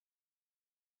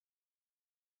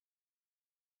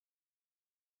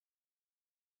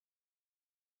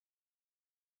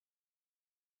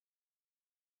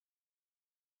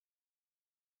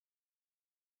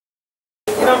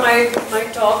You know, my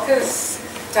talk is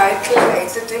titled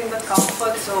Exiting the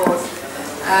Comfort Zone,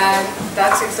 and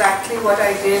that's exactly what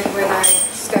I did when I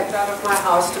stepped out of my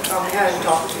house to come here and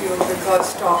talk to you,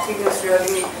 because talking is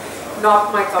really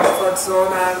not my comfort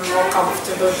zone. I'm more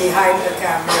comfortable behind the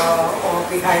camera or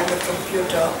behind the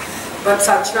computer. But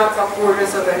Sanjana Kapoor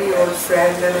is a very old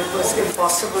friend, and it was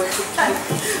impossible to keep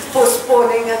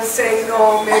postponing and saying,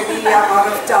 no, maybe I'm out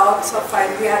of town, so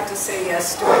finally I had to say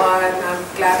yes to her, and I'm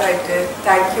glad I did.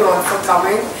 Thank you all for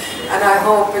coming, and I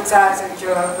hope it's as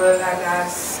enjoyable and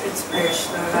as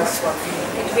inspirational as what we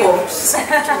hope.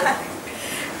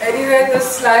 Anyway,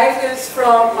 this slide is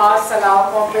from our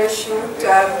Salam Bombay shoot,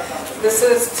 and this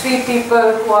is 3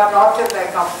 people who are not in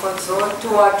their comfort zone.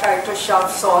 2 are trying to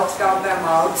shove swords down their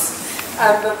mouths.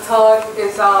 And the 3rd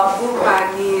is our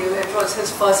bootman Neil. It was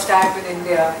his first time in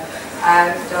India,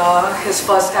 and his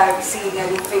first time seeing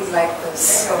anything like this.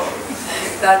 So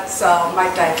that's my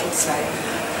title slide.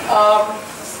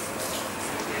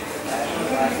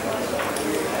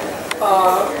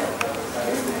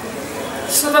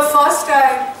 So the first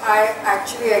time I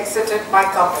actually exited my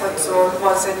comfort zone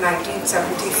was in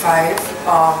 1975.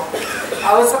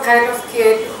 I was the kind of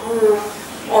kid who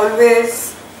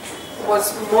always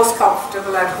was most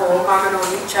comfortable at home. I'm an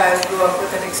only child, grew up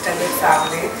with an extended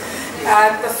family.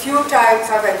 And the few times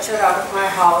I ventured out of my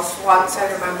house, once I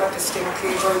remember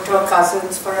distinctly going to a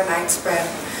cousin's for a night spend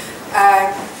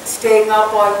and staying up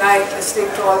all night listening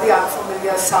to all the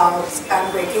unfamiliar sounds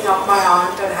and waking up my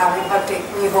aunt and having her take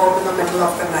me home in the middle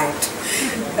of the night.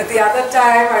 At the other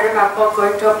time, I remember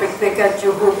going to a picnic at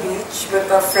Juhu Beach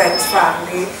with a friend's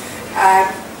family and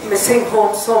missing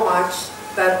home so much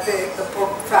that the poor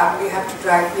family had to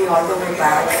drag me all the way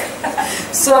back.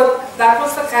 So that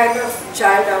was the kind of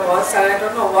child I was, and I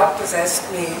don't know what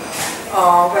possessed me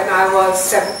when I was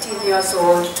 17 years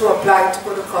old to apply to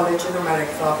go to college in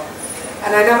America.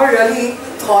 And I never really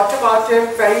thought about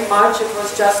it very much. It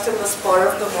was just in the spur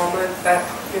of the moment, that,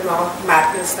 you know,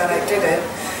 madness, that I did it.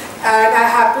 And I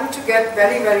happened to get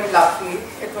very, very lucky.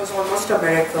 It was almost a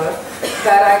miracle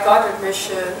that I got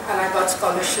admission and I got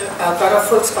scholarship, got a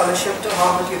full scholarship to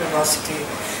Harvard University.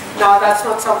 Now that's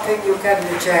not something you can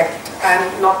reject, and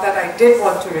not that I did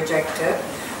want to reject it.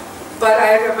 But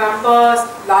I remember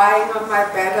lying on my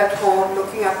bed at home,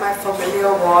 looking at my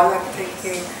familiar wall and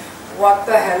thinking, what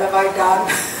the hell have I done?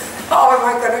 How am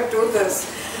I going to do this?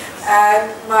 And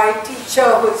my teacher,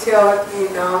 who's here with me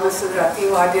now, Mrs.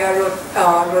 Rati Wadia,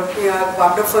 wrote me a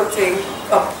wonderful thing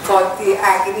called The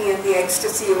Agony and the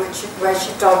Ecstasy, where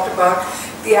she talked about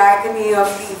the agony of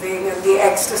leaving and the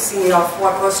ecstasy of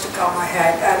what was to come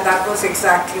ahead. And that was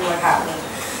exactly what happened.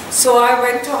 So I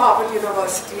went to Harvard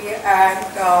University, and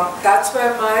that's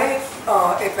where my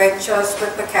adventures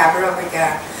with the camera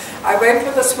began. I went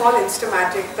with a small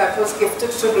Instamatic that was gifted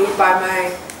to me by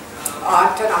my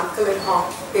aunt and uncle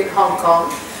in Hong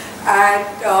Kong, and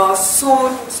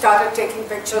soon started taking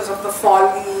pictures of the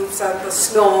fall leaves and the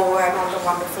snow and all the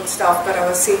wonderful stuff that I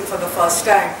was seeing for the first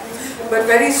time. But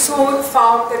very soon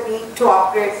found the need to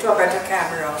upgrade to a better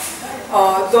camera.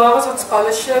 Though I was on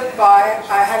scholarship,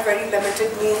 I had very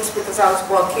limited means because I was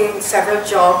working several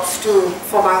jobs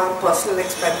for my own personal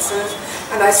expenses,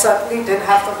 and I certainly didn't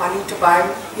have the money to buy,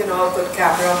 you know, a good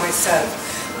camera myself.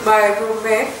 My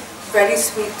roommate very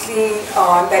sweetly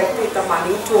lent me the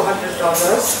money,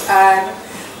 $200, and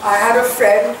I had a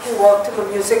friend who worked in the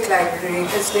music library.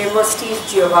 His name was Steve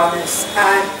Giovannis,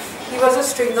 and he was a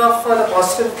stringer for the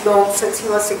Boston Globe since he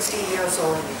was 16 years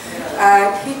old.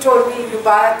 And he told me,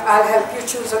 I'll help you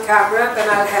choose a camera, then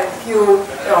I'll help you,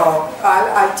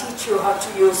 I'll teach you how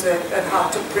to use it and how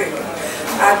to bring it.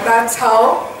 And that's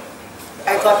how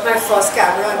I got my first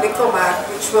camera, Nikomat,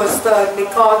 which was the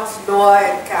Nikon's lower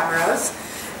end cameras.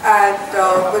 And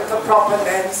with the proper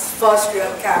lens, first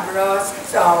real cameras,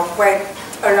 went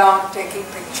around taking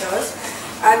pictures.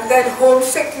 And then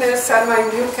homesickness and my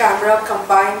new camera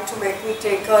combined to make me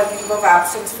take a leave of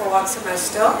absence for 1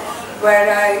 semester, where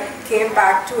I came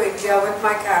back to India with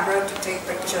my camera to take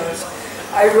pictures.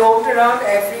 I roamed around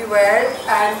everywhere,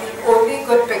 and the only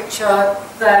good picture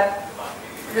that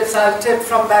resulted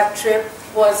from that trip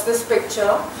was this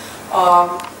picture,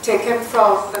 taken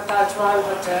from the Taj Mahal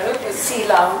Hotel, the Sea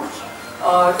Lounge.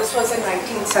 This was in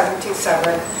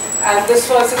 1977, and this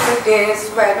was in the days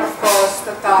when, of course,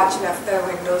 the Taj left their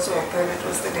windows open. It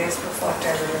was the days before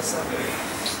terrorism.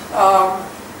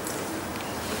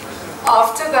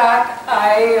 After that,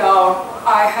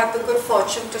 I had the good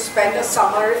fortune to spend a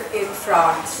summer in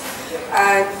France,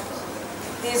 and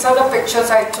these are the pictures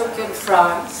I took in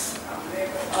France.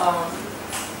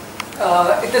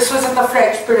 This was in the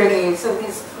French Pyrenees, in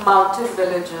these mountain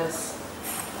villages.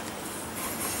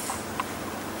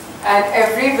 And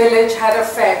every village had a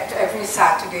fete every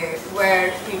Saturday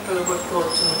where people would go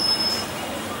to.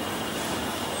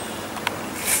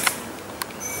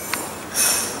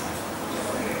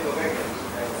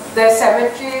 Their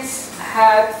cemeteries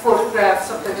had photographs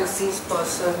of the deceased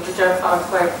person, which I found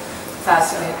quite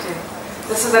fascinating.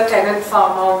 This is a tenant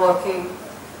farmer working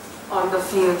on the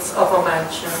fields of a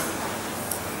mansion.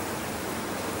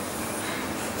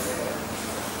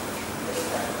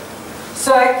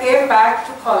 So I came back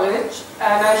to college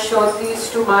and I showed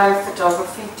these to my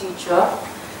photography teacher,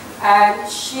 and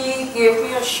she gave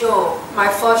me a show, my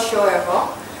first show ever,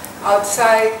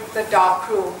 outside the dark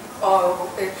room.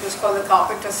 It was called the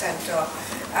Carpenter Center.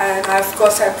 And of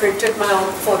course I printed my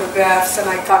own photographs and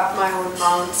I cut my own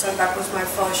mounts, and that was my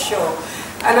first show.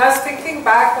 And I was thinking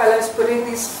back while I was putting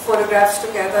these photographs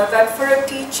together that for a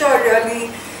teacher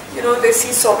really, they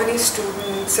see so many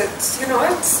students, it's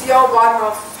you're one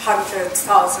of hundreds,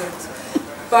 thousands.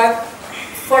 But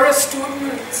for a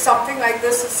student, something like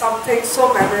this is something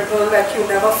so memorable that you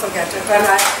never forget it. And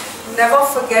I never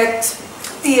forget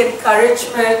the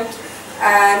encouragement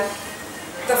and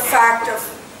the fact of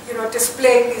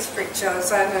displaying these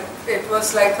pictures, and it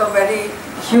was like a very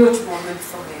huge moment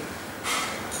for me.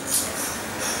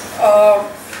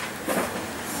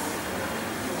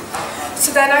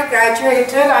 So then I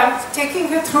graduated. I'm taking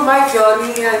you through my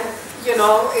journey, and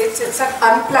it's an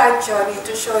unplanned journey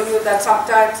to show you that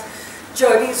sometimes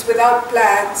journeys without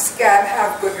plans can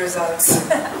have good results.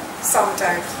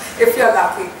 Sometimes, if you're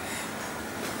lucky.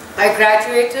 I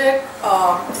graduated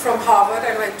from Harvard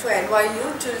and went to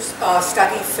NYU to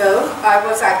study film. I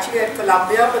was actually at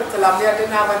Columbia, but Columbia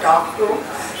didn't have a dark room,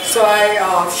 so I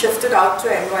shifted out to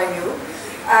NYU.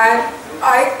 And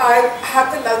I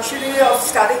had the luxury of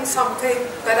studying something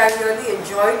that I really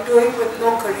enjoyed doing with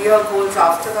no career goals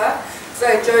after that. So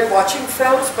I enjoyed watching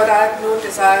films, but I had no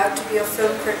desire to be a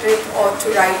film critic or to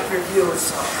write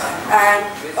reviews. And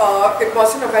it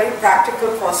wasn't a very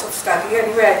practical course of study.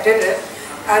 Anyway, I did it.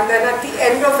 And then at the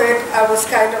end of it, I was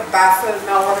kind of baffled,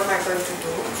 now what am I going to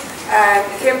do? And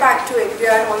came back to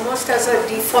India, and almost as a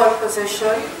default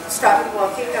position, started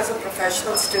working as a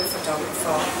professional still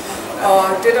photographer.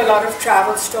 Did a lot of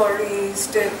travel stories,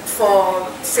 did for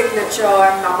Signature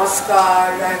and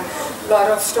Namaskar, and a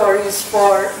lot of stories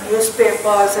for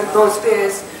newspapers. In those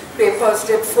days, papers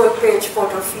did full-page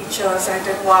photo features. I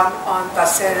did one on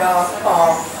Dasera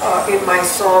in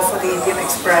Mysore for the Indian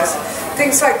Express,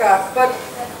 things like that. But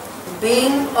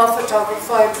being a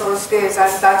photographer in those days,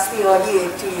 and that's the early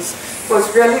 80s,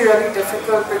 was really, really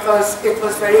difficult because it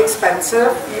was very expensive.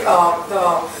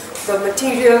 The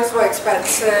materials were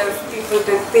expensive, people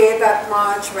didn't pay that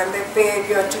much. When they paid,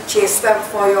 you had to chase them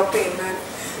for your payment.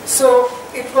 So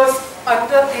it was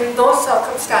in those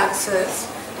circumstances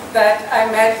that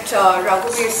I met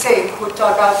Raghuveer Singh, who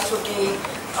turned out to be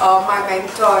my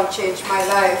mentor and changed my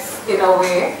life in a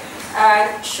way,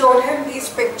 and showed him these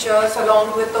pictures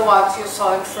along with the ones you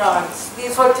saw in France.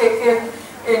 These were taken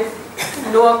in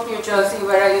Newark, New Jersey,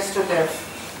 where I used to live.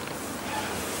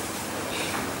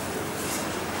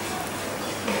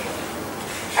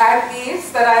 And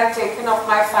these that I had taken of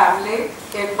my family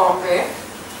in Bombay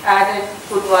and in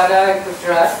Gurdwara in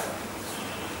Gujarat.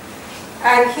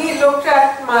 And he looked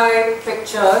at my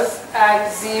pictures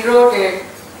and zeroed in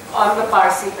on the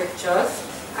Parsi pictures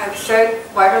and said,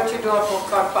 why don't you do a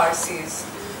book on Parsis?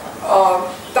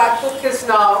 That book is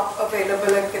now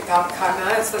available in Kitab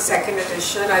Khana. It's the second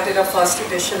edition. I did a first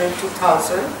edition in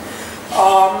 2000.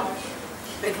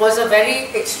 It was a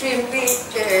very extremely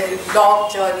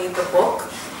long journey in the book.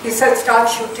 He said start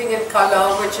shooting in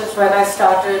color, which is when I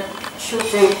started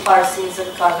shooting Parsis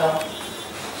in color.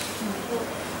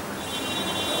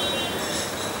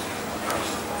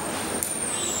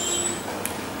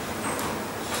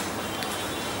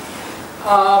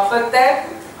 But then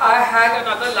I had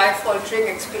another life-altering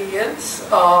experience,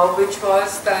 which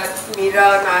was that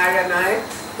Meera Nair and I,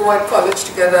 who went college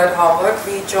together at Harvard,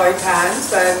 we joined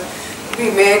hands and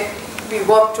we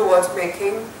worked towards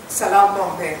making Salaam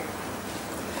Bombay.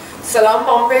 Salaam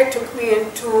Bombay took me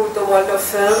into the world of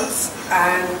films,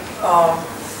 and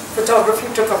photography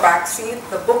took a backseat,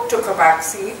 the book took a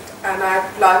backseat, and I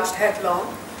plunged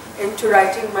headlong into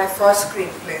writing my first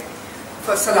screenplay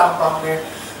for Salaam Bombay.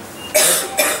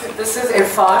 This is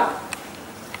Irfan.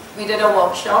 We did a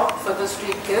workshop for the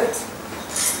street kids.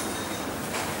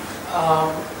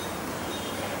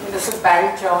 This is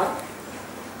Barry John,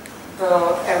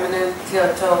 the eminent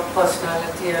theatre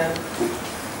personality and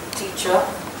teacher.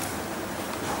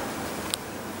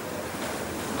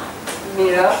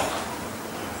 Meera,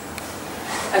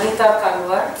 Anita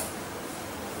Kanwar,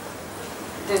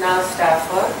 Dinah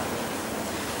Stafford,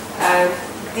 and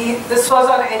this was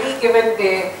on any given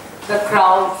day, the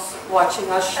crowds watching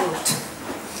us shoot.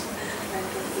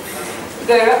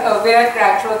 We're at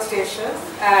Grant Road Station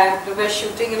and we're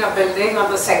shooting in a building on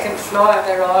the second floor and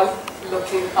they're all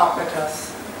looking up at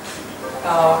us.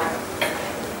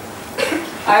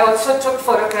 I also took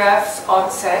photographs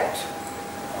on set.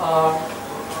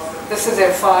 This is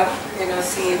Irfan in a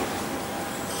scene.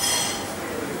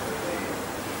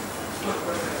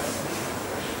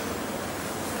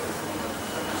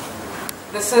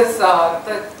 This is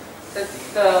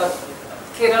the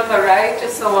kid on the right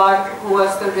is the one who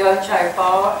was the real Chai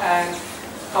Pao, and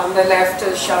on the left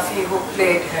is Shafi who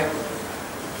played him.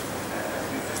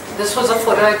 This was a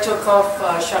photo I took of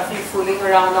Shafi fooling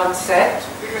around on set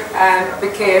and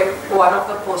became one of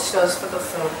the posters for the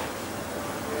film.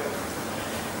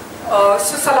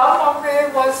 So Salaam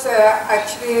Bombay was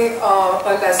actually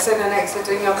a lesson in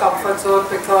exiting your comfort zone,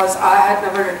 because I had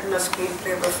never written a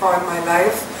screenplay before in my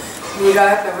life.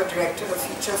 Meera had never directed a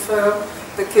feature film.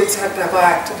 The kids had never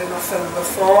acted in a film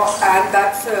before, and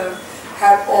that film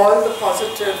had all the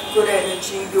positive, good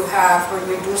energy you have when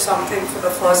you do something for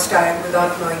the first time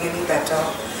without knowing any better.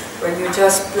 When you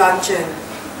just plunge in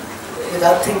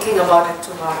without thinking about it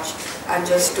too much and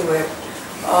just do it.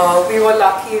 We were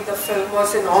lucky, the film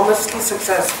was enormously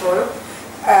successful,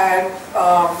 and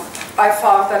I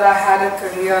found that I had a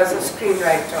career as a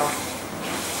screenwriter.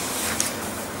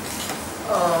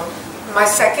 My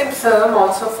second film,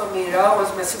 also for Meera,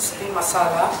 was Mississippi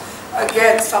Masala.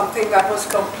 Again, something that was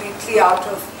completely out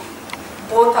of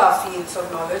both our fields of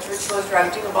knowledge, which was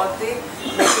writing about making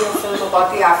a film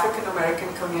about the African American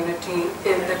community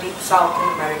in the deep South in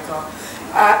America.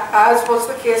 As was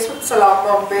the case with Salaam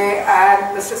Bombay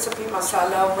and Mississippi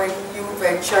Masala, when you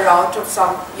venture out of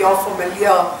your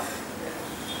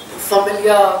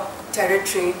familiar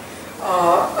territory,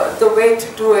 the way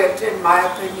to do it, in my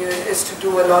opinion, is to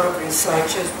do a lot of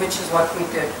research, which is what we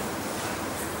did.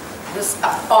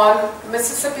 On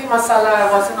Mississippi Masala,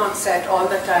 I wasn't on set all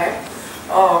the time.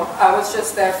 I was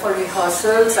just there for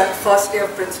rehearsals and first day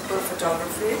of principal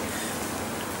photography.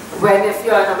 When, if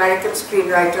you're an American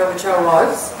screenwriter, which I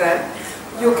was then,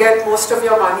 you get most of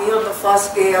your money on the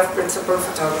first day of principal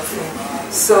photography.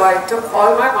 So I took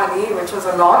all my money, which was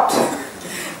a lot,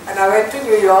 and I went to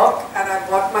New York and I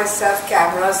bought myself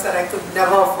cameras that I could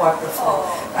never afford before.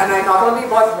 And I not only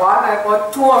bought one, I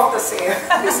bought two of the same.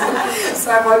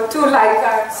 So I bought two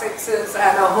Leica M6s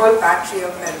and a whole battery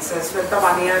of lenses with the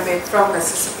money I made from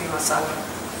Mississippi Masala.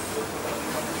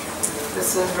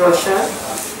 This is Roshan,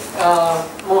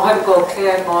 Mohan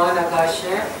Gokhale and Mohan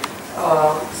Agashe.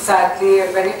 Sadly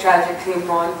and very tragically,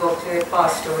 Mohan Gokhale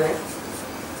passed away.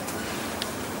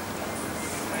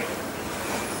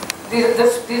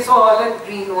 These were all in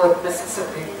Greenwood,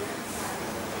 Mississippi.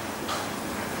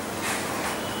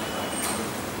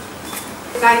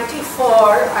 In '94,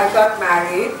 I got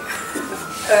married.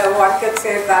 One can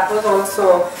say that was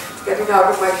also getting out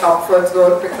of my comfort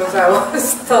zone, because I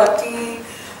was 30,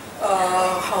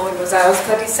 how old was I? I was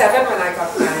 37 when I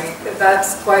got married.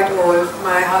 That's quite old.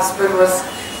 My husband was,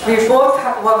 we both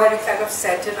were very kind of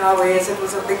set in our ways. It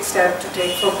was a big step to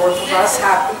take for both of us,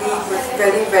 happily, with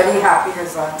very, very happy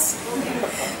results.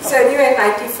 So anyway, in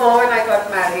 '94 when I got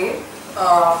married,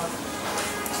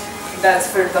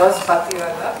 that's Firdaus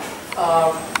Batiwala,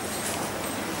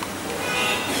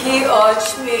 he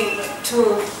urged me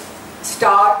to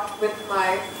start with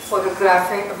my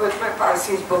photographing, with my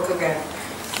Parsi's book again.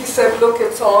 He said, look,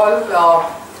 it's all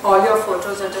your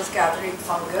photos are just gathering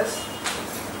fungus.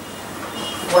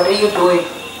 What are you doing?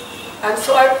 And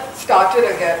so I started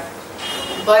again.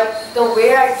 But the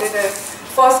way I did it,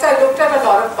 first I looked at a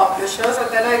lot of publishers and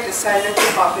then I decided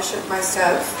to publish it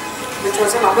myself, which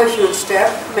was another huge step.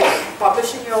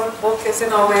 Publishing your own book is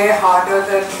in a way harder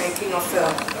than making a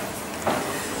film.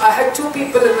 I had two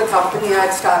people in the company. I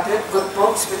had started Good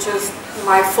Books, which is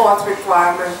my fourth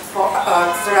requirement. For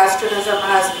Zoroastrianism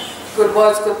has good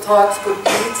words, good thoughts, good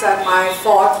deeds, and my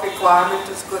fourth requirement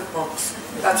is Good Books.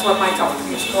 That's what my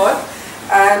company is called.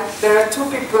 And there were two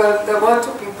people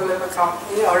in the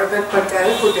company, Aravind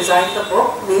Patel, who designed the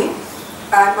book, me,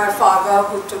 and my father,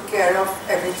 who took care of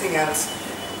everything else.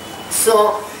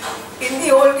 So in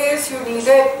the old days, you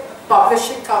needed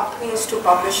publishing companies to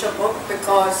publish a book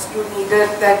because you needed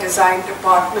their design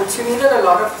departments, you needed a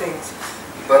lot of things.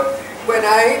 But when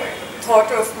I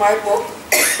thought of my book,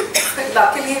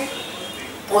 luckily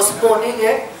postponing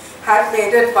it had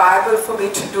made it viable for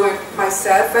me to do it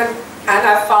myself, and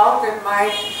I found in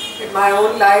my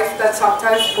own life that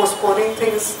sometimes postponing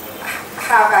things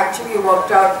have actually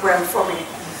worked out well for me.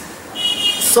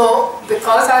 So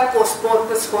because I postponed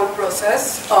this whole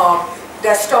process,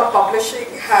 desktop publishing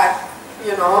had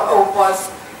you know,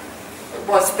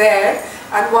 was there,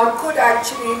 and one could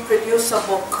actually produce a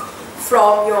book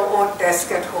from your own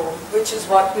desk at home, which is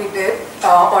what we did.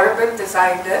 Aurobind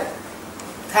designed it.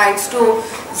 Thanks to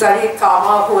Zarir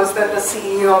Kama, who was then the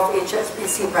CEO of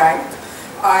HSBC Bank,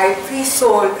 I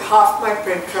pre-sold half my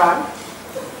print run,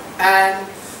 and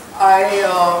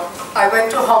I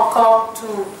went to Hong Kong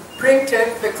to print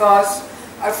it because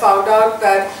I found out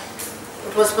that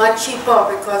it was much cheaper,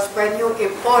 because when you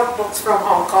import books from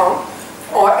Hong Kong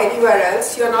or anywhere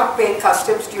else, you're not paying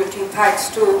customs duty, thanks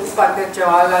to Pandit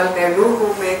Jawaharlal Nehru,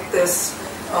 who made this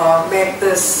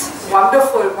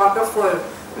wonderful, wonderful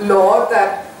law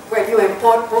that when you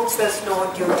import books, there's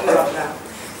no duty on them.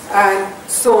 And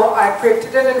so I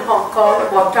printed it in Hong Kong.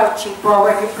 It worked out cheaper.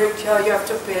 When you print here, you have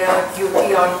to pay a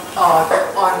duty on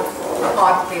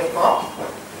paper.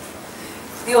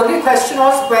 The only question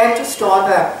was where to store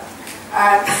them.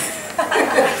 And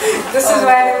this is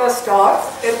where they were stored,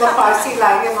 in the Parsi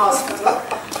Lying Hospital.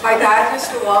 My dad used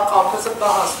to work opposite the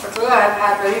hospital and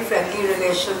had very friendly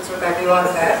relations with everyone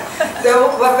there. There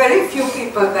were very few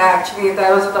people there actually.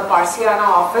 There was the Parsiana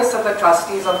office and the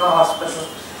trustees of the hospital.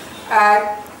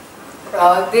 And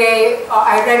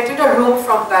I rented a room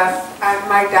from them, and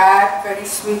my dad very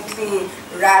sweetly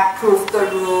rat-proofed the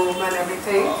room and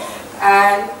everything.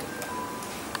 And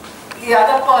the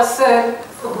other person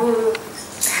who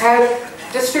had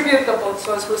distributed the books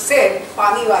was Hussain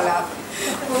Paniwala,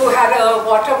 who had a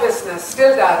water business,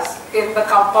 still does, in the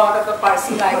compound of the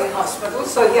Parsi Lying Hospital.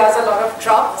 So he has a lot of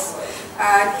trucks,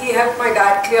 and he helped my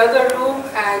dad clear the room,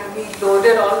 and we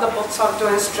loaded all the books onto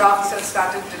his trucks and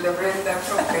started delivering them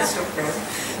from place to place.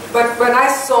 But when I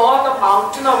saw the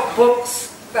mountain of books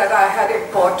that I had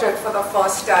imported for the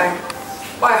first time,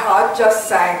 my heart just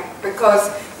sank, because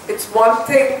it's one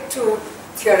thing to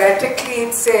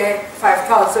theoretically say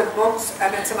 5,000 books,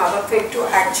 and it's another thing to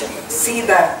actually see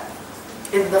them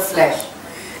in the flesh.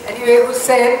 Anyway,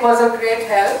 Hussain was a great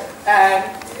help, and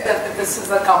this is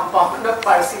the compound of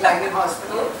Parsi Lying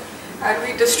Hospital, and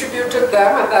we distributed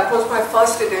them, and that was my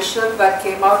first edition that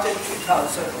came out in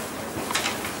 2000.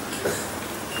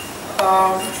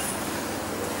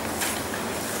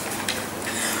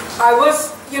 I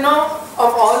was, you know,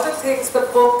 of all the things, the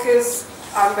book is,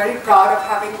 I'm very proud of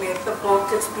having made the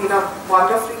book. It's been a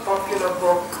wonderfully popular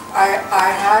book. I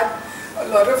had a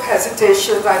lot of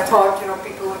hesitations. I thought, you know,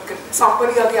 people would get,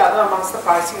 somebody or the other amongst the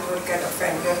Parsis would get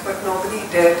offended, but nobody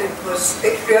did. It was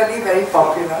really very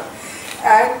popular.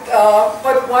 And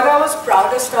but what I was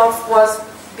proudest of was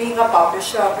being a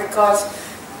publisher, because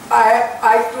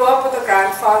I grew up with a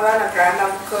grandfather and a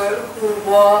granduncle who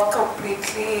were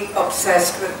completely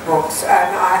obsessed with books,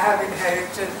 and I have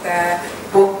inherited their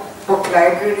book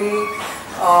library,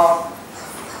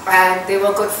 and they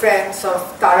were good friends of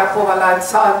Taraporevala and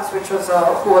Sons,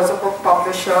 who was a book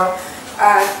publisher,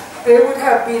 and they would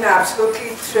have been absolutely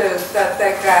thrilled that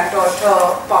their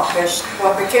granddaughter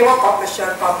became a publisher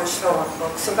and published her own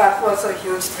book. So that was a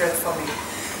huge thrill for me.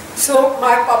 So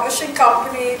my publishing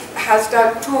company has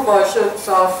done two versions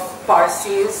of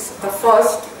Parsis. The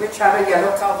first, which had a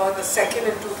yellow cover, the second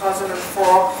in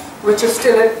 2004, which is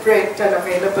still in print and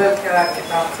available here at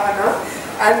Kitabkhana.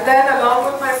 And then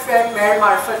along with my friend Mer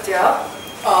Marfatia,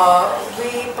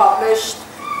 we published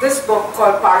this book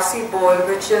called Parsi Bol,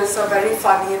 which is a very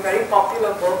funny and very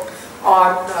popular book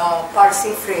on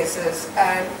Parsi phrases.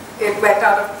 And it went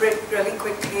out of print really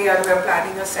quickly, and we're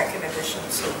planning a second edition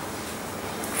soon.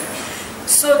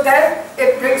 So then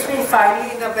it brings me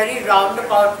finally in a very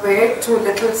roundabout way to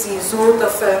Little Zizou, the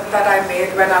film that I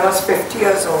made when I was 50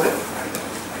 years old.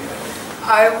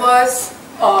 I was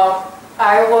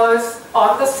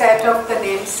on the set of The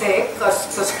Namesake, the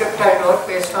script I wrote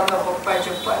based on the book by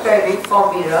Junoon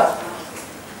Team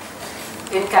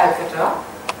in Calcutta.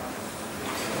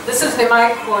 This is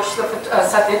Nimai Ghosh, the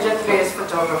Satyajit Ray's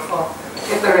photographer,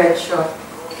 in the red shirt.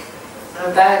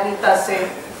 Dayanita Singh,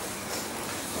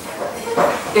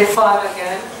 Irfan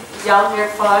again, young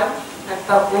Irfan, and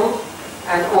Tabu,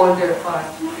 and old Irfan.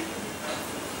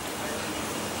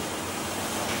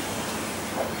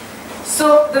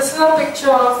 So this is a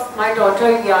picture of my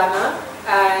daughter Yana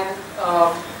and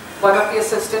one of the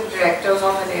assistant directors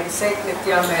on The Namesake,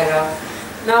 Nitya Mehra.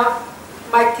 Now,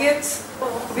 my kids,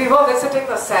 we were visiting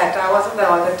the set. I wasn't there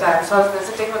all the time, so I was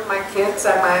visiting with my kids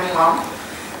and my mom.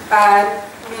 And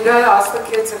Meera asked the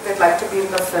kids if they'd like to be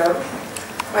in the film.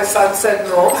 My son said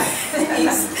no.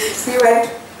 He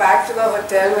went back to the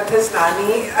hotel with his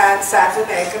nanny and sat in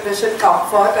air-conditioned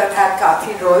comfort and had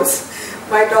kathi rolls.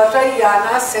 My daughter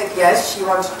Yana said yes, she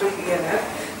wanted to be in it.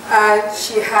 And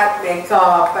she had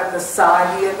makeup and the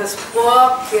sari, and this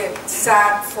poor kid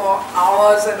sat for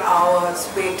hours and hours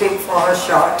waiting for her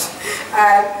shot.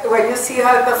 And when you see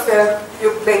her in the film,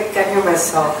 you blink and you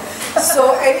miss her.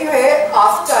 So anyway,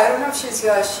 after, I don't know if she's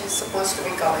here, she's supposed to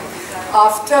be coming.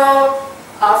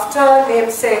 After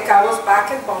Namesake, I was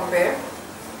back in Bombay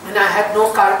and I had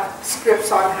no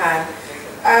scripts on hand.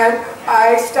 And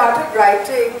I started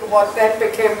writing what then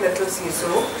became Little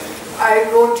Zizou. I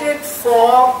wrote it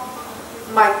for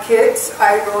my kids,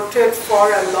 I wrote it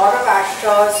for a lot of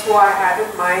actors who I had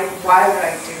in mind while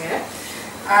writing it,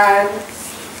 and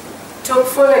took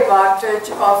full advantage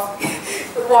of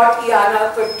what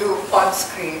Iana could do on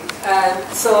screen. And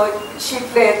so she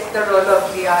played the role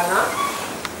of Liana,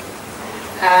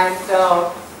 and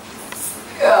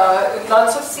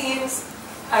lots of scenes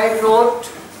I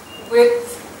wrote with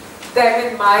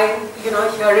them in mind, you know,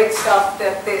 hearing stuff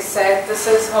that they said. This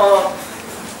is her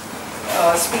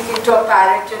speaking to a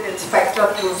parrot in Inspector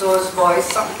Clouseau's voice,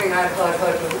 something I heard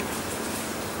her do.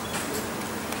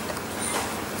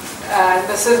 And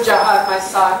this is Jahan, my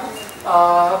son,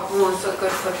 who's a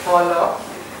good footballer.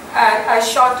 And I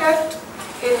shot it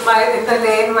in the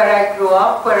lane where I grew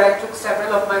up, where I took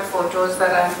several of my photos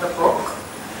that are in the book.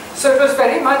 So it was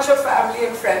very much a family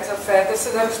and friends affair. This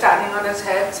is him standing on his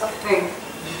head, something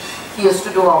he used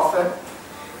to do often.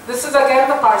 This is again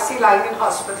the Parsi lying in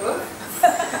hospital.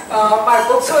 My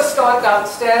books were stored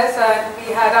downstairs and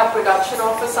we had our production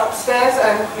office upstairs,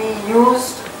 and we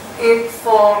used it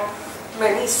for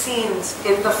many scenes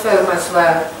in the film as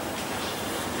well.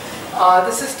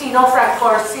 This is Tino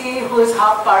Francorsi, who is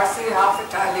half Parsi, half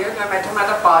Italian. I met him at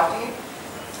a party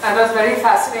and I was very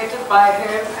fascinated by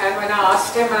him, and when I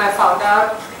asked him and I found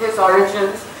out his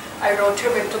origins, I wrote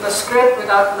him into the script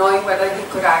without knowing whether he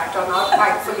could act or not.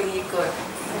 Thankfully he could.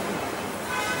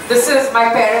 This is my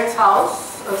parents'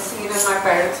 house, a scene in my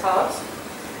parents' house.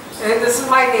 And this is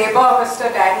my neighbor,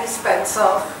 Mr. Danny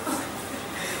Spencer,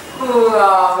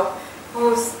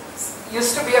 who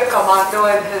used to be a commando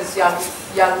in his young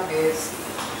days.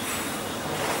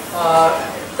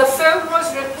 The film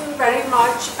was written very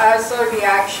much as a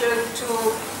reaction to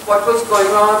what was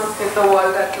going on in the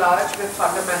world at large with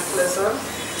fundamentalism.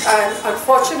 And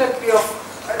unfortunately,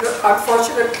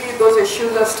 those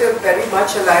issues are still very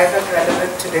much alive and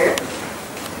relevant today.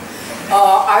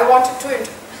 I wanted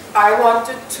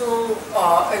to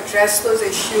address those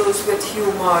issues with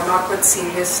humor, not with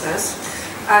seriousness.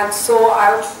 And so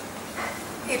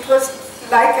it was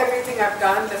like everything I've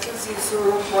done. Little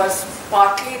Zizou was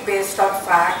partly based on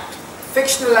fact,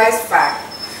 fictionalized fact.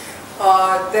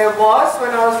 There was,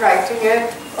 when I was writing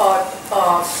it,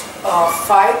 a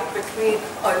fight between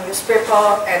a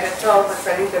newspaper editor with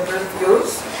very liberal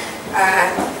views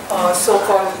and a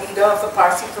so-called leader of the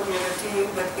Parsi community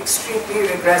with extremely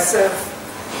regressive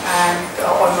and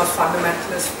almost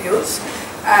fundamentalist views.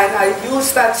 And I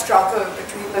used that struggle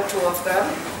between the two of them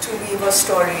to weave a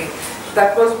story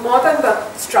that was more than the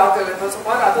struggle. It was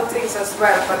about other things as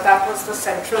well, but that was the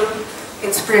central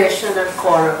inspiration and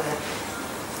core of it.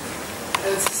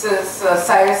 This is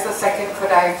Cyrus II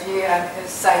Khuraiji and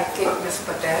his sidekick, Miss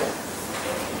Patel.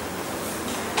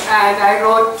 And I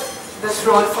wrote this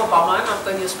role for Baman, of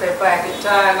the newspaper editor,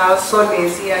 and I was so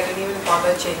lazy I didn't even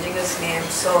bother changing his name.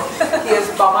 So he is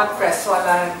Baman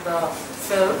Presswala in the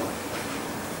film.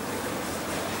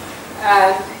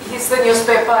 And he's the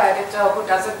newspaper editor who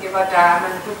doesn't give a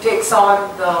damn and who takes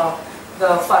on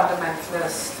the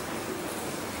fundamentalist.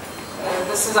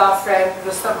 This is our friend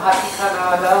Rustam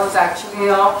Khanawala, who's actually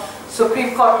a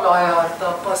Supreme Court lawyer,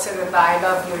 the person in the I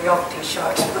Love New York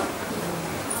t-shirt.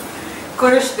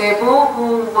 Kurush Debu,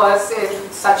 who was in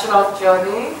Such a Long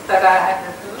Journey that I had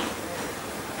written.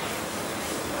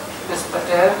 Miss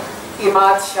Patel.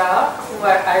 Imad Shah, who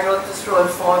I wrote this role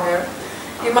for him.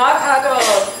 Imad had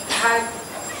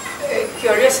a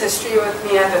curious history with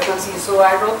me and Little Zizou.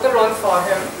 I wrote the role for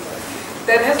him.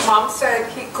 Then his mom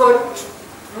said he couldn't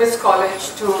miss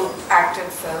college to act in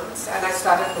films, and I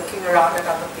started looking around at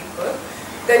other people.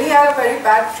 Then he had a very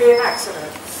bad train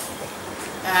accident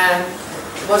and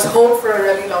was home for a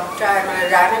really long time. And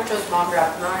I ran into his mom,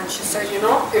 Ratna, and she said, you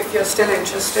know, if you're still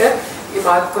interested,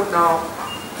 Imad could now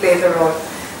play the role.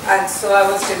 And so I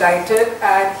was delighted,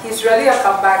 and he's really a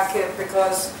comeback kid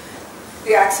because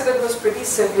the accident was pretty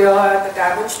severe and the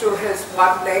damage to his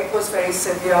one leg was very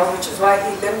severe, which is why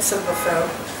he limps in the film.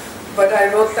 But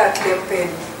I wrote that limp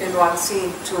in one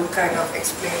scene to kind of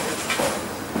explain it.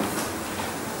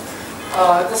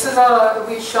 This is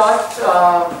we shot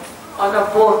on a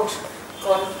boat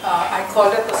called, I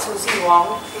called it the Susie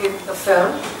Wong in the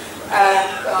film. And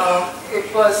it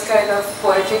was kind of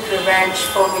poetic revenge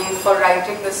for me for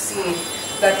writing the scene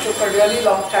that took a really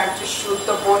long time to shoot.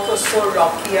 The boat was so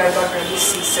rocky, I got really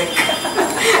seasick.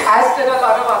 As did a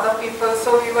lot of other people.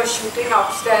 So we were shooting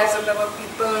upstairs and there were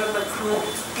people in the crew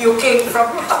puking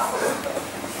from above.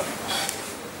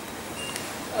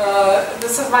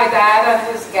 This is my dad and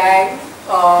his gang,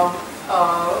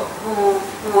 who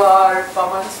are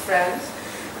Baman's friends.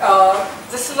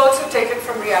 This is also taken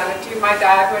from reality. My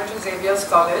dad went to Xavier's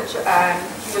College and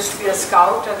he used to be a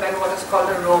scout and then what is called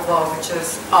a rover, which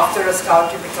is after a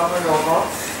scout you become a rover.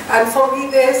 And for me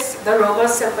the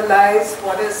rovers symbolize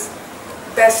what is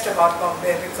best about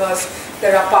Bombay, because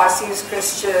there are Parsis,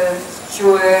 Christians,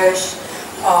 Jewish,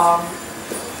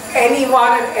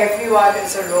 anyone and everyone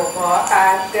is a rover,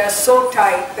 and they're so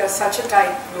tight, they're such a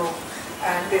tight group,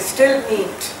 and they still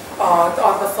meet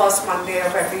on the first Monday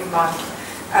of every month.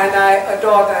 And I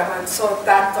adore them, and so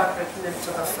that got written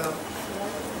into the film.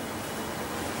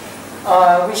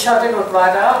 We shot in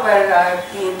Udvada, where I've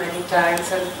been many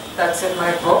times, and that's in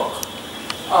my book.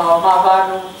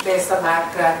 Mabanu plays the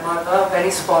mad grandmother,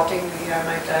 very sportingly, I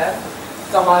might add.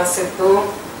 Kamal Sidhu.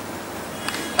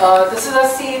 This is a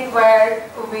scene where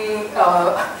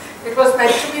it was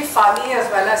meant to be funny as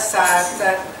well as sad,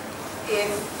 that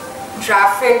in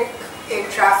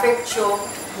traffic-choked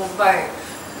Mumbai,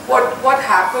 what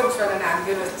happens when an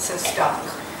ambulance is stuck.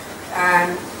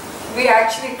 And we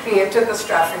actually created this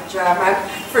traffic jam, and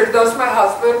Firdaus, my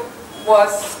husband,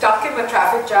 was stuck in the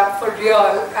traffic jam for real,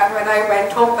 and when I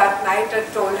went home that night and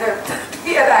told him that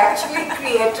we had actually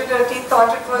created it, he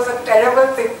thought it was a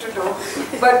terrible thing to do.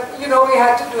 But you know, we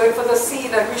had to do it for the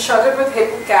scene, and we shot it with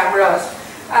hidden cameras.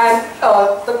 And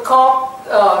the cop,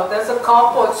 there's a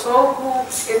cop also who,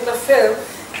 in the film,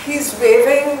 he's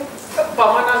waving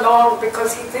Baman along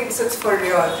because he thinks it's for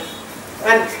real.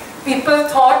 And people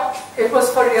thought it was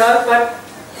for real, but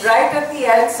right at the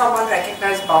end, someone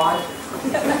recognized Baman.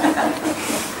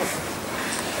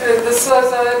 This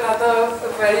was another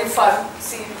very fun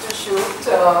scene to shoot.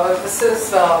 This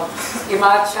is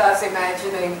Imad Shah's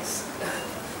Imaginings.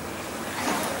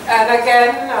 And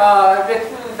again,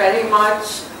 written very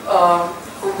much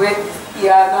with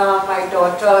Iana, my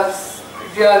daughter's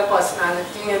real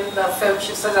personality. In the film,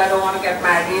 she says, I don't want to get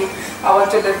married, I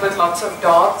want to live with lots of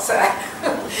dogs.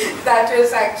 That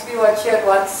is actually what she had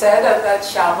once said, and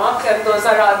that's Shamak, and those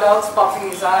are our dogs. Puffy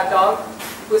is our dog,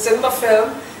 who's in the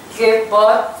film, gave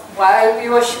birth while we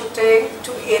were shooting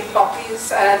to 8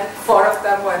 puppies, and 4 of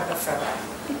them were in the film.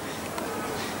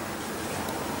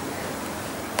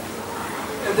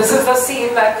 This is the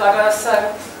scene that got us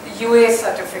a UA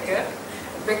certificate,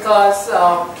 because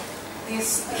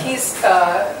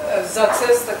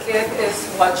Xerxes, the kid, is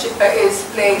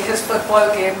playing his football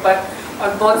game, but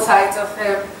on both sides of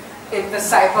him, in the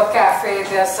cyber cafe,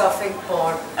 they are surfing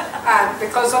porn. And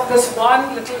because of this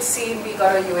one little scene, we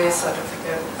got a UA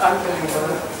certificate.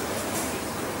 Unbelievable.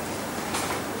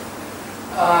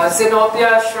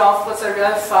 Zenobia Shroff was a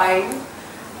real find.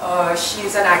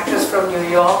 She's an actress from New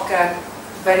York, and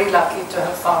very lucky to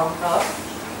have found her.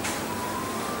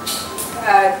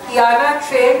 Iana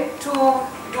trained to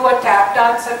do a tap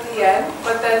dance at the end,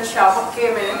 but then Shamak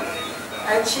came in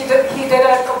and he did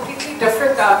a completely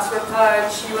different dance with her,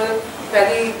 and she was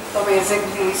very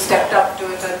amazingly stepped up to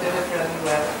it and did it really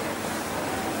well.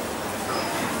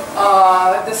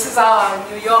 This is our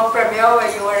New York premiere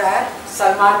where you were at.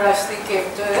 Salman Rushdie came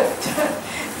to it.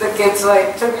 The kids were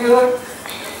interviewed.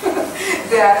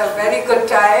 They had a very good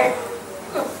time.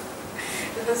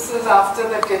 This is after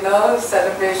the dinner,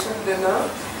 celebration dinner,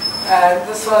 and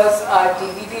this was our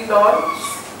DVD launch,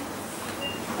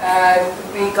 and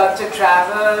we got to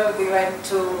travel. We went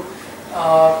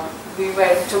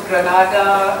to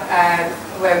Granada, and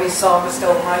where we saw Mr.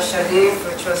 Umar Sharif,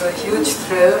 which was a huge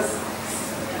thrill,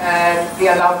 and the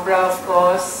Alhambra, of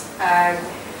course. And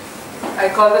I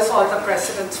call this all the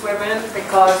President's Women,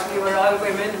 because we were all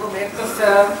women who made the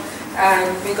film,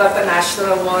 and we got the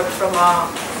national award from our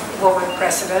woman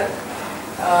president.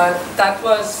 That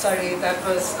was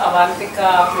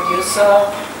Avantika, producer.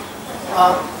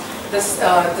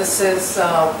 This is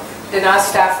Dinar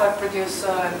Stafford, producer,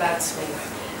 and that's me.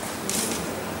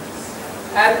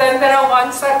 And then there are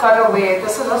ones that got away.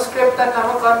 This is a script that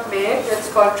never got made. It's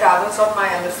called Travels on My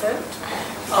Elephant.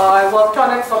 I worked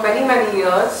on it for many, many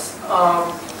years.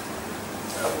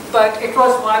 But it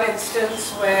was one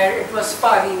instance where it was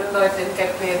fun, even though it didn't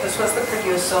get made. This was the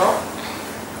producer,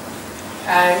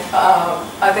 and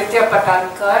Aditya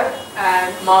Patankar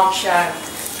and Mark Shan.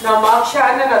 Now Mark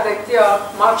Shan and Aditya,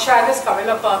 Mark Shan is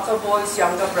Camilla Parker Bowles'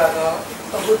 younger brother,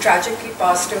 who tragically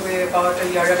passed away about a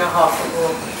year and a half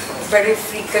ago, very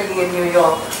freakily in New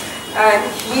York. And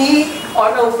he,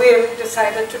 on a whim,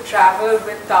 decided to travel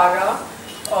with Tara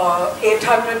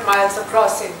 800 miles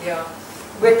across India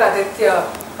with Aditya,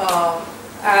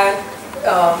 and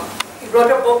he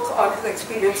wrote a book on his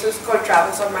experiences called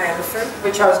Travels on My Elephant,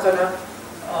 which I was gonna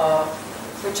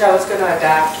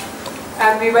adapt.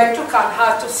 And we went to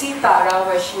Kanha to see Tara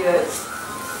where she is,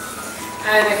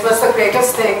 and it was the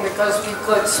greatest thing because we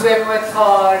could swim with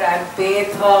her and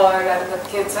bathe her, and the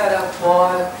kids had a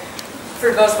ball.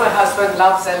 Because my husband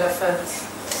loves elephants.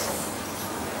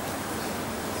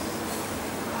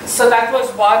 So that was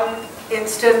one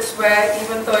instance where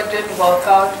even though it didn't work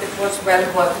out, it was well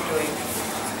worth doing.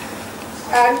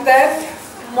 And then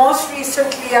most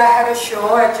recently I had a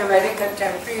show at Jewelry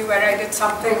Contemporary where I did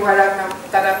something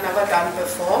that I've never done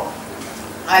before.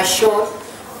 I showed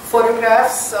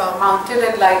photographs mounted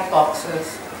in light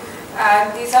boxes.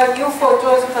 And these are new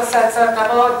photos in the sense I've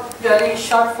never really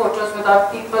shot photos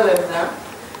without people in them.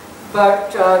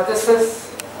 But this is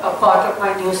a part of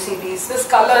my new series. This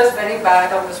color is very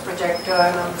bad on this projector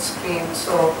and on the screen,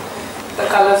 so the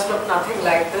colors look nothing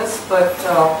like this. But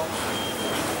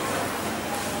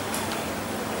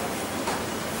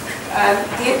and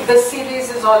this series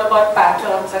is all about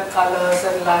patterns and colors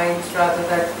and lines rather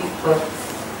than people.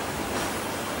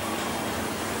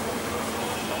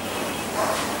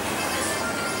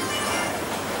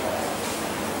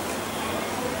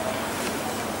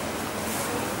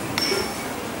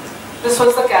 This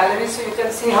was the gallery, so you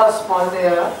can see how small they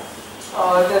are.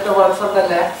 They're the ones on the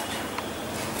left,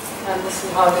 and this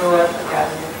is how they were at the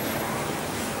gallery.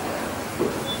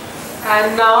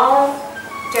 And now,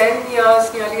 10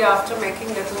 years nearly after making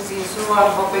Little Zizou,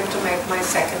 I'm hoping to make my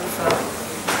second film.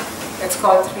 It's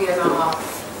called 3.5.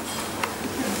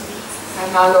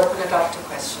 And I'll open it up to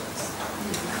questions.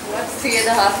 What's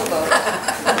 3.5 about?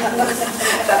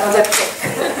 That was a trick.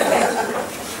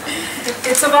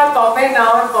 It's about Bombay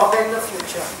now and Bombay in the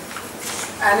future.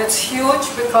 And it's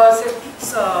huge because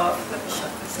it's, let me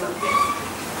shut this up.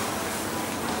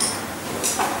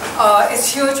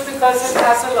 It's huge because it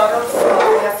has a lot of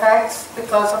effects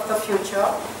because of the future.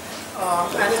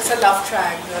 And it's a love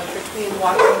triangle between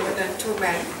one woman and two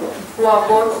men who are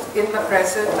both in the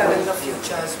present and in the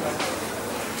future as well.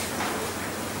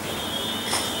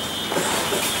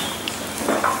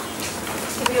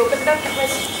 Can we open it up to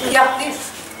questions? Yeah, please.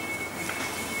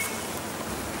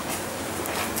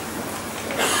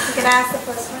 Can I ask the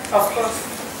first one? Of course.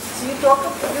 So you've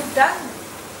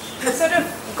sort of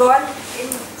gone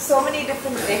in so many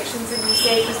different directions, and you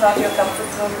say it was not your comfort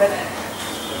zone, but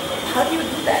how do you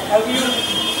do that? How do you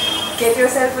get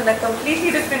yourself on a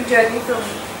completely different journey from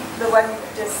the one you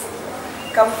just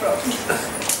come from?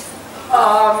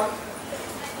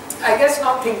 I guess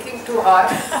not thinking too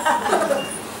hard.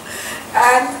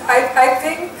 And I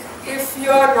think if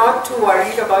you are not too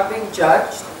worried about being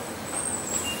judged,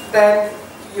 then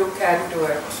you can do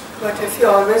it. But if you're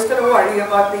always going to worry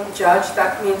about being judged,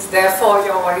 that means therefore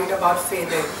you're worried about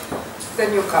failing,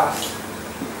 then you can't.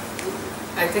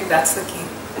 I think that's the key.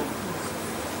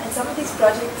 And some of these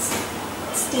projects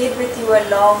stayed with you a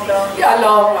long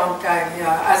time,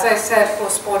 yeah. As I said,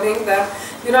 postponing them.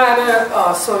 You know, I had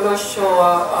a solo show,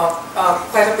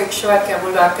 quite a big show at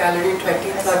Kemul Art Gallery in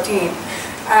 2013.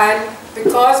 And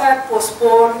because I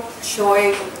postponed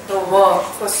showing the work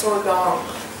for so long,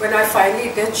 when I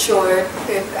finally did show it,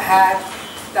 it had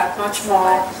that much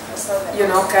more, you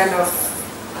know, kind of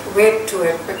weight to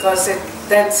it because it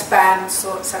then spanned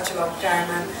such a long time,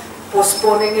 and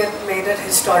postponing it made it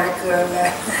historical and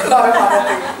a lot of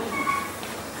other things.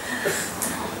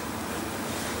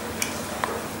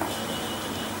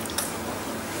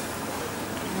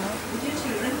 Did your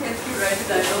children help you write a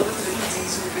dialogue with Little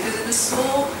Zizou? Because it is so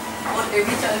what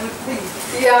every child would think.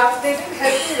 Yeah, they didn't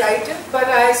help me write it, but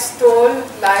I stole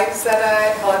lines that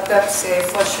I had heard them say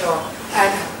for sure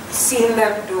and seen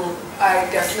them do. I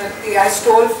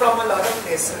stole from a lot of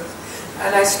places,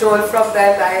 and I stole from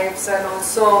their lives, and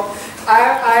also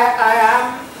I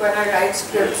am, when I write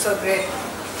scripts, a great,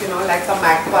 you know, like a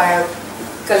magpie,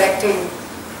 collecting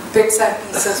bits and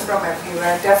pieces from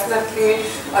everywhere. Definitely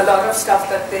a lot of stuff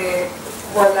that they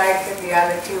were like in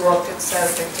reality worked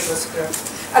itself into the script.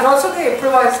 And also they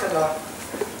improvised a lot.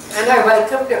 And I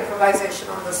welcomed improvisation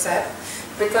on the set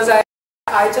because I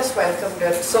just welcomed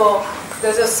it. So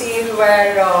there's a scene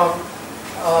where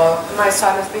my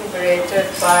son is being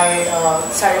berated by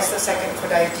Cyrus II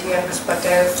Khodaiji and Ms.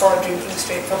 Patel for drinking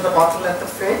straight from the bottle at the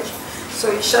fridge.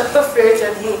 So he shut the fridge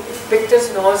and he picked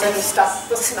his nose and he stuck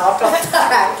the snot of the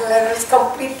handle, and it's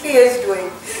completely his doing.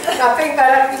 Nothing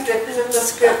that had been written in the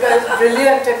script. It's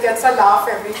brilliant. It gets a laugh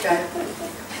every time.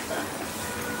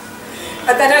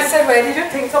 And then I said, where did you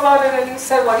think about it? And he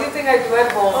said, what do you think I do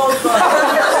at home? Oh, God.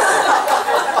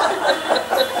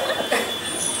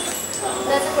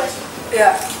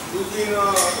 Yeah. You've been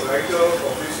a writer,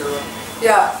 publisher,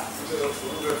 Yeah. teacher of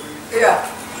photography, Yeah.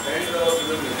 and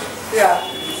filmmaker. Yeah.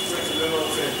 You've seen your children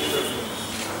also entering the film.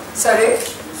 Sorry?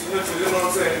 You've seen your children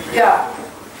also entering. Yeah.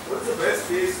 What's the best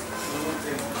phase you would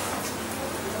think?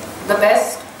 The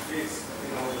best Phase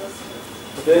in all this?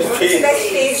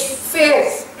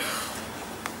 phase.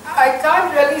 I can't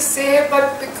really say,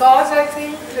 but because I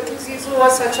think Little Zizou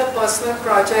was such a personal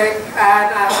project and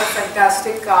I had a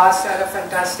fantastic cast, I had a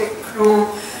fantastic crew.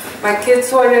 My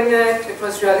kids were in it. It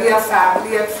was really a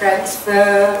family and friends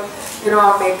film. You know,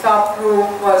 our makeup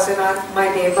room was in my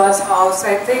neighbor's house.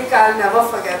 I think I'll never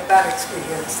forget that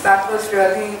experience. That was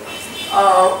really,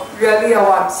 really a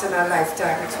once in a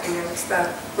lifetime experience that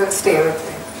will stay with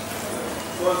me.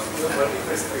 Because you're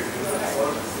multifaceted.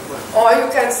 Or you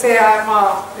can say I'm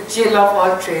a Jill of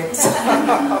all trades.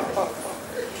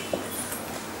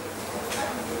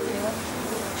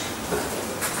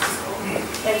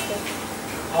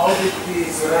 How did the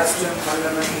Zoroastrian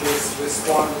fundamentalists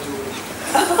respond to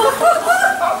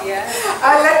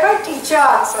I'll let my teacher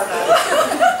answer that.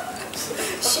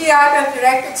 She had a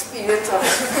direct experience of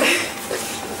it.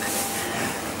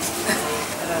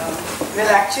 Well,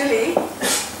 actually,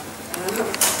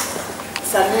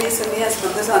 suddenly Sooni has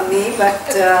put this on me, but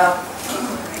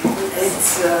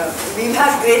we've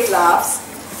had great laughs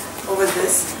over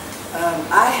this.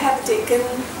 I have taken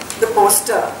the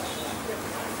poster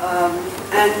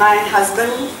and my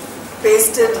husband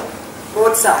pasted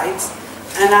both sides,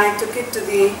 and I took it to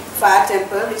the fire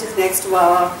temple, which is next to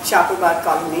our Shapurbat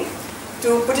colony,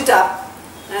 to put it up.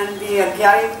 And the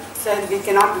Agyari said, we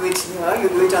cannot do it here, you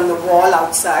do it on the wall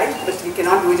outside, but we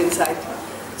cannot do it inside.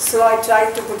 So I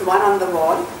tried to put one on the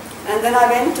wall, and then I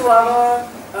went to our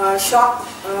shop,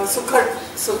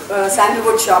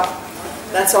 sandalwood shop,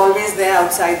 that's always there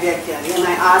outside the Agyari, and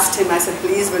I asked him, I said,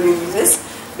 please will you do this?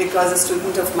 Because a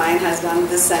student of mine has done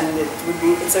this and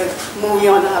it's a movie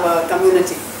on our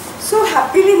community. So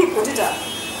happily he put it up.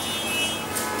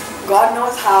 God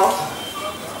knows how.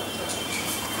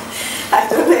 I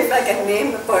don't know if I can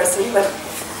name the person, but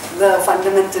the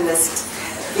fundamentalist.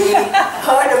 He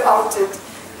heard about it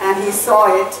and he saw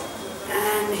it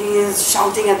and he is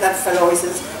shouting at that fellow. He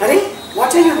says, "Arey,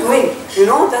 what are you doing? You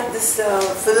know that this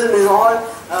film is all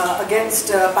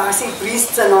against Parsi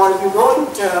priests and all. You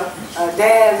don't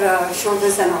dare show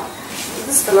this and all."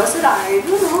 This fellow said, "I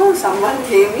don't know, someone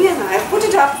gave me and I put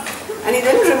it up." And he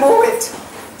didn't remove it.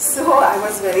 So I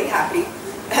was very happy.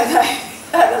 And I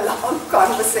had a long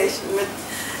conversation with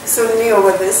Sooni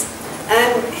over this.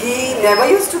 And he never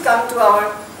used to come to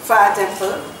our fire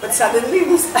temple, but suddenly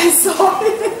I saw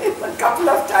him a couple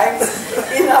of times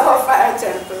in our fire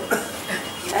temple.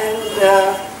 And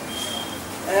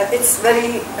it's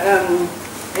very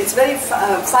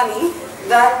funny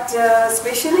that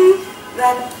especially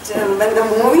that when the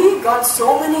movie got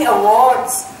so many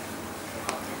awards,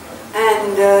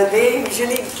 and they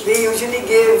usually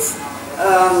give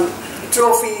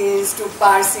trophies to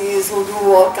Parsis who do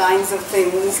all kinds of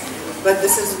things, but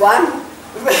this is one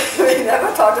we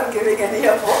never thought of giving any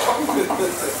award.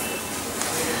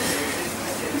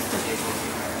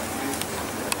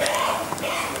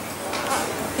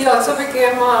 He also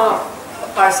became a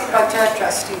Parsi Panchayat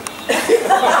trustee.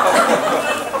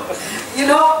 You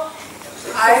know,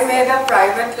 I made a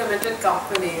private limited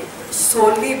company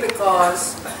solely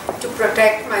because to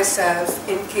protect myself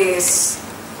in case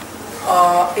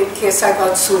I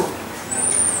got sued.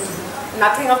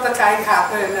 Nothing of the kind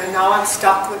happened, and now I'm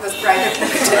stuck with this private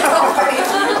limited company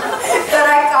that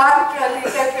I can't really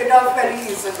get rid of very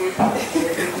easily.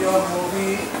 did your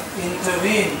movie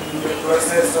intervene in the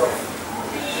process of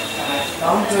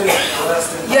countering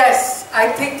Zoroastrian? Yes, I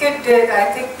think it did.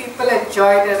 I think people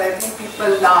enjoyed it. I think people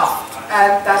laughed.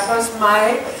 And that was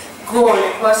my goal.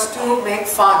 It was to make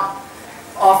fun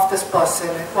of this person.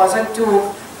 It wasn't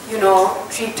to, you know,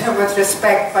 treat him with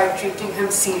respect by treating him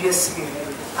seriously.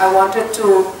 I wanted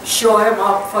to show him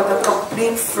up for the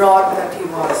complete fraud that he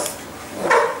was.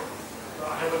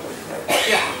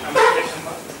 Yeah.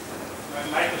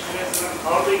 My question is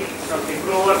how to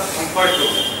improve our comfort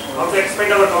zone, how to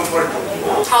expand our comfort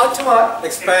zone. How to what?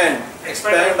 Expand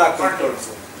our comfort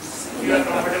zone. You are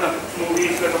comfortable with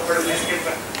movies, you are comfortable with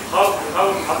escape. How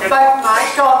can... But my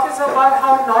talk is about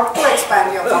how not to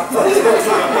expand your comfort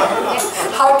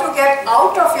zone. How to get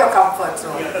out of your comfort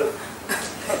zone.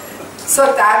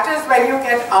 So that is when you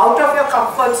get out of your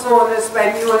comfort zone is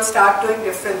when you will start doing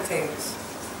different things.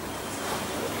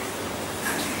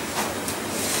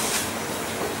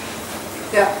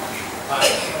 Yeah.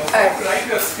 Like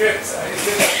your scripts, for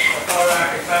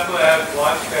example, I have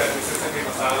watched Mississippi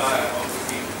Masala and also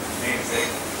seen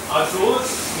Namesake. Are those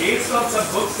based on some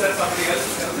books that somebody else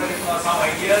has written or some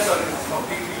ideas, or is it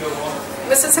completely your own?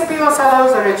 Mississippi Masala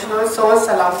was original, so was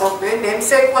Salam Bombay.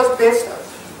 Namesake was based on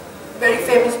a very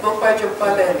famous book by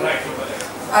Jumpal Lehri. Right,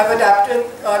 I've adapted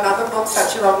another book,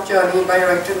 Such a Long Journey, by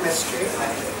Written Mystery.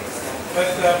 but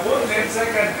both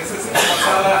Namesake and Mississippi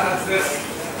Masala has this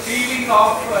feeling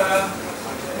of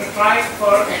trying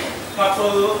for a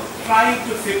couple, trying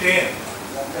to fit in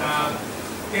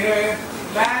a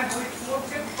land which would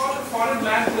get called a foreign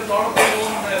land with a lot of their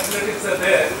own relatives are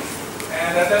there.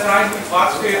 And at that time we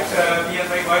watched it, me and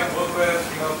my wife both were,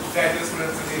 graduate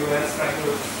students in the US trying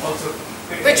to also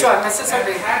fit Which in. one?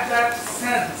 Mississippi? And had that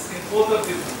sense in both of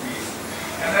these movies.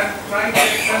 And then trying to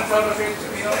make sense out of it,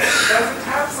 does it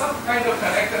have some kind of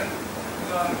connect? And,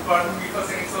 pardon me for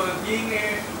saying so, being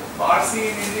a Parsi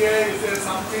in India, is there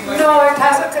something like No, it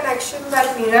has a connection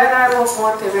that Meera and I were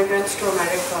both immigrants to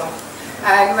America.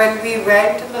 And when we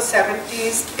went in the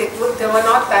 70s, there were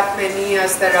not that many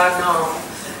as there are now.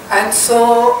 And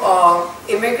so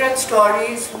immigrant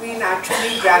stories we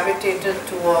naturally gravitated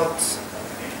towards.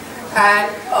 And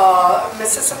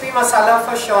Mississippi Masala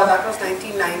for sure, that was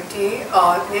 1990.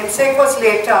 Namesake was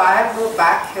later, I had moved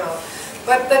back here.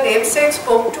 But the Namesake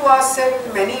spoke to us in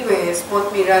many ways,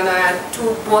 both Meera and I, and to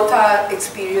both our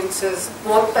experiences,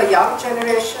 both the young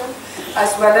generation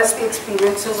as well as the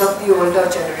experiences of the older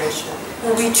generation,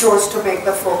 who we chose to make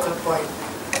the focal point,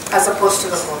 as opposed to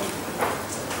the book.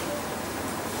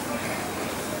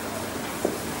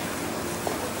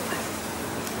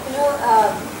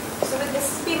 So with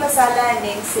Mississippi Masala and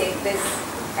Namesake,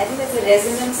 I think there's a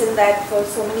resonance in that for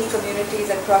so many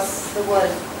communities across the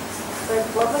world. But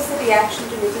what was the reaction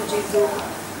to Little Jizu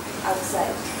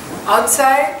outside?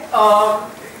 Outside,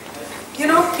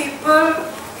 people,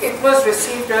 it was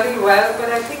received really well, but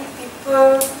I think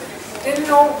people didn't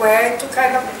know where to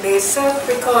kind of place it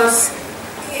because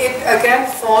it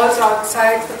again falls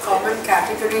outside the common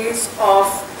categories of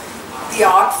the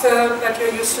art film that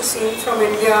you're used to seeing from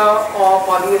India or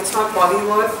Bollywood. It's not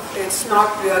Bollywood, it's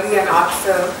not really an art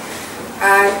film.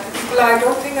 And people, I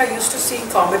don't think, are used to seeing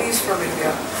comedies from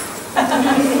India.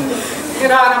 And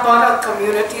about a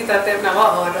community that they've never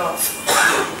heard of.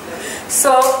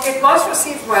 So it was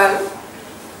received well,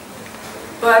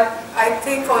 but I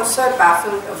think also it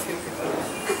baffled a few people.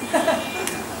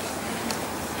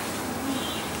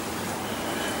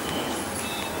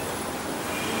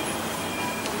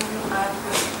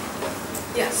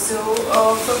 Yes. So,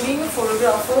 from being a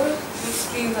photographer to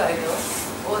screenwriter,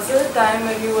 was there a time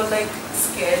when you were like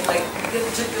scared, like you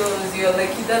get jitters, you're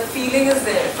like that feeling is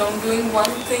there from doing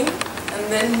one thing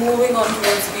and then moving on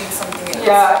towards being something else?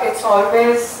 Yeah, it's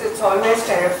always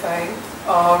terrifying.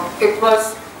 It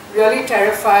was really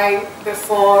terrifying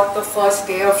before the first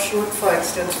day of shoot, for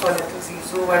instance, for Little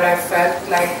Zizu, where I felt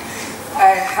like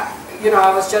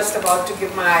I was just about to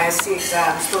give my ISC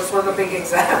exams. Those were the big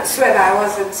exams when I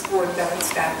was in school, 11th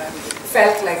standard.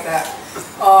 Felt like that.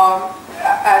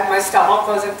 And my stomach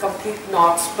was in complete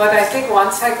knots. But I think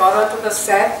once I got onto the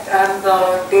set and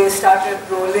the day started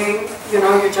rolling,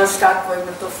 you just start going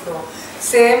with the flow.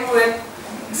 Same with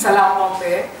Salam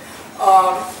Bombay.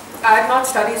 I had not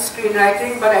studied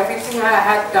screenwriting, but everything I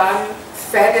had done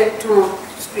fed into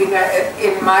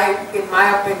screenwriting, in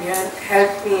my opinion,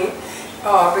 helped me.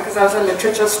 Because I was a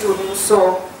literature student,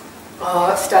 so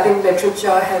studying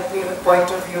literature helped me with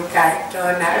point of view,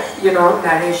 character,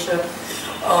 narration.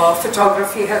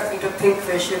 Photography helped me to think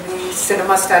visually.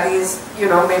 Cinema studies,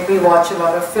 made me watch a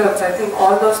lot of films. I think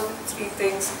all those three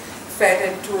things fed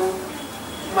into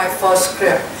my first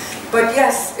script. But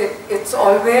yes, it's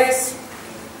always,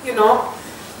 neither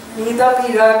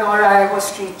Meera nor I were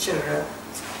street children.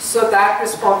 So that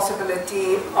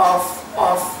responsibility of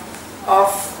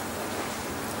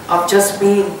just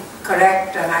being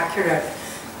correct and accurate.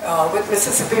 With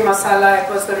Mississippi Masala, it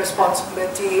was the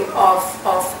responsibility of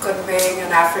conveying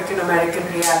an African-American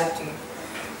reality.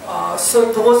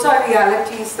 So those are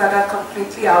realities that are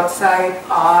completely outside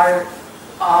our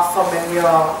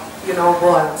familiar,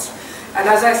 worlds. And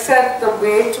as I said, the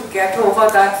way to get over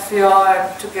that fear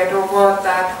and to get over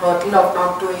that hurdle of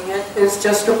not doing it is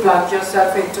just to plunge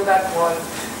yourself into that world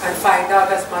and find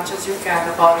out as much as you can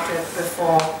about it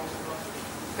before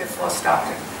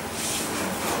starting.